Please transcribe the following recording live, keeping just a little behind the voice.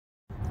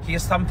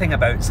Here's something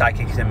about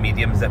psychics and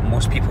mediums that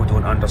most people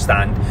don't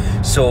understand.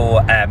 So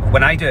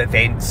when I do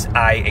events,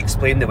 I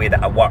explain the way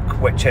that I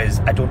work, which is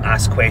I don't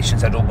ask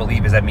questions. I don't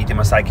believe as a medium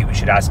or psychic we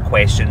should ask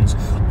questions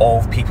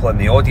of people in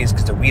the audience,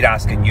 because if we're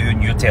asking you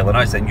and you're telling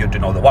us, then you're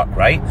doing all the work,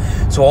 right?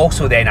 So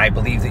also then I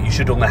believe that you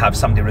should only have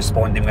somebody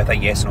responding with a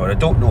yes, no, or I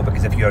don't know,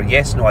 because if you're a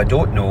yes, no, I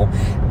don't know,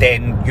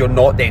 then you're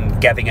not then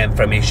giving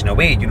information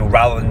away, you know,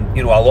 rather than,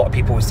 you know, a lot of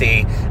people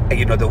say,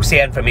 you know, they'll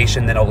say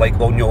information, then I'll like,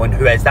 well, no, and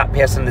who is that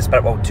person in the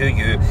spirit world to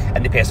you?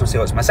 And the person will say,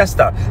 oh, it's my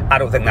sister. I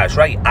don't think that's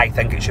right. I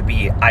think it should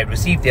be, I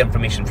received the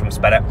information from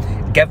spirit,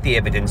 give the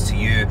evidence to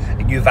you,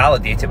 and you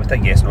validate it with a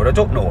yes, no, or I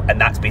don't know.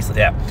 And that's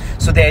basically it.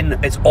 So then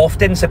it's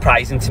often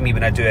surprising to me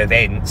when I do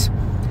events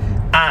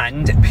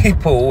and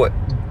people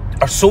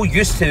are so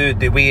used to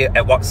the way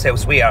it works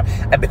elsewhere,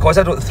 and because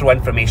I don't throw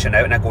information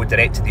out and I go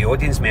direct to the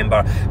audience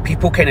member,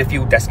 people kind of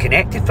feel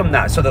disconnected from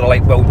that. So they're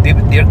like, well, they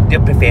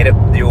prefer it,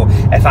 you know,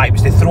 if I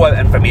was to throw out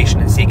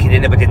information and say, can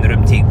anybody in the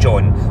room take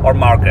John or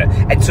Margaret?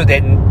 And so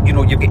then, you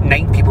know, you get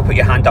 9 people put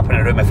your hand up in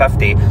a room of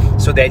 50.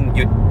 So then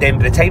by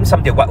the time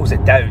somebody whittles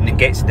it down and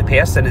gets to the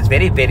person, it's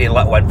very, very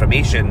little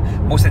information.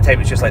 Most of the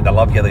time it's just like, they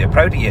love you, they're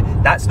proud of you.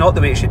 That's not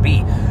the way it should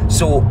be.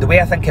 So the way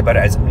I think about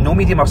it is, no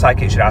medium or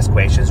psychic should ask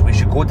questions. We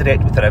should go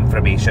direct with their information,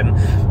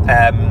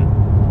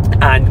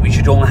 and we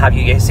should only have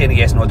you saying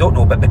yes, no, I don't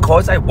know. But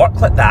because I work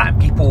like that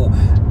and people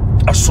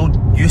are so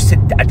used to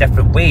a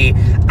different way,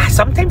 I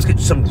sometimes get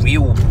some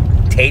real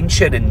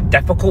tension and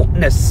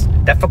difficultness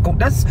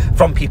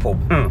from people.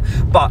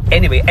 But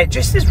anyway, it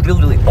just is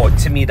really, really odd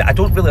to me that I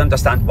don't really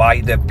understand why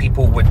the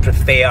people would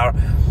prefer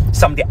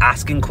somebody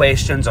asking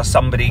questions or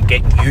somebody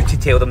getting you to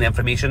tell them the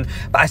information.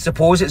 But I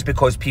suppose it's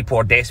because people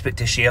are desperate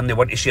to share and they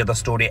want to share their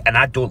story, and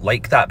I don't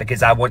like that,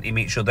 because I want to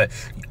make sure that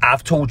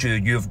I've told you,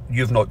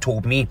 you've not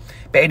told me.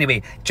 But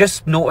anyway,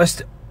 just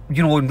noticed,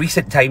 you know, in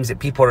recent times that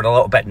people are a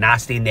little bit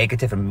nasty and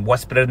negative and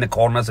whispering in the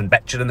corners and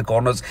bitching in the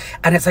corners.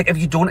 And it's like, if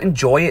you don't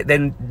enjoy it,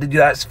 then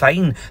that's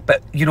fine.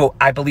 But, you know,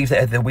 I believe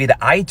that the way that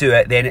I do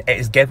it, then it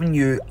is giving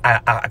you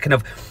a kind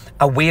of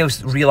a way of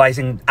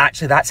realising,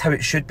 actually, that's how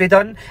it should be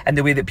done, and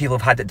the way that people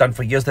have had it done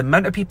for years. The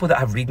amount of people that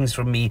have readings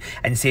from me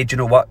and said, you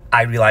know what,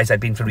 I realised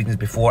I'd been for readings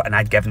before and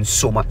I'd given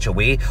so much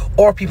away.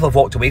 Or people have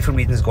walked away from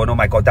readings going, oh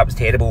my God, that was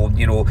terrible,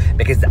 you know,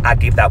 because I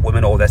gave that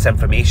woman all this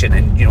information,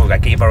 and, you know, I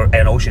gave her,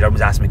 and all she done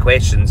was ask me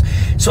questions.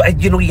 So,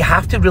 you know, you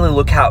have to really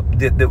look at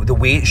the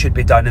way it should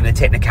be done and the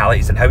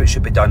technicalities and how it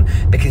should be done,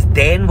 because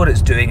then what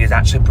it's doing is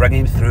actually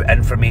bringing through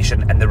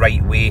information in the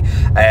right way,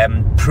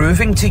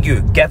 proving to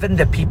you, given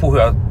the people who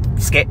are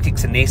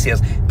skeptics and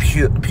naysayers,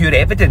 pure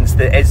evidence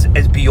that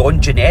is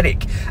beyond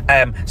generic.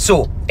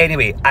 So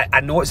anyway,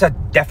 I know it's a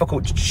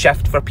difficult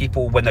shift for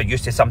people when they're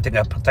used to something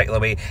a particular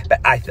way, but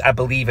I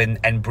believe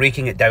in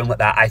breaking it down like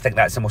that. I think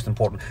that's the most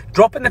important.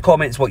 Drop in the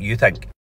comments what you think.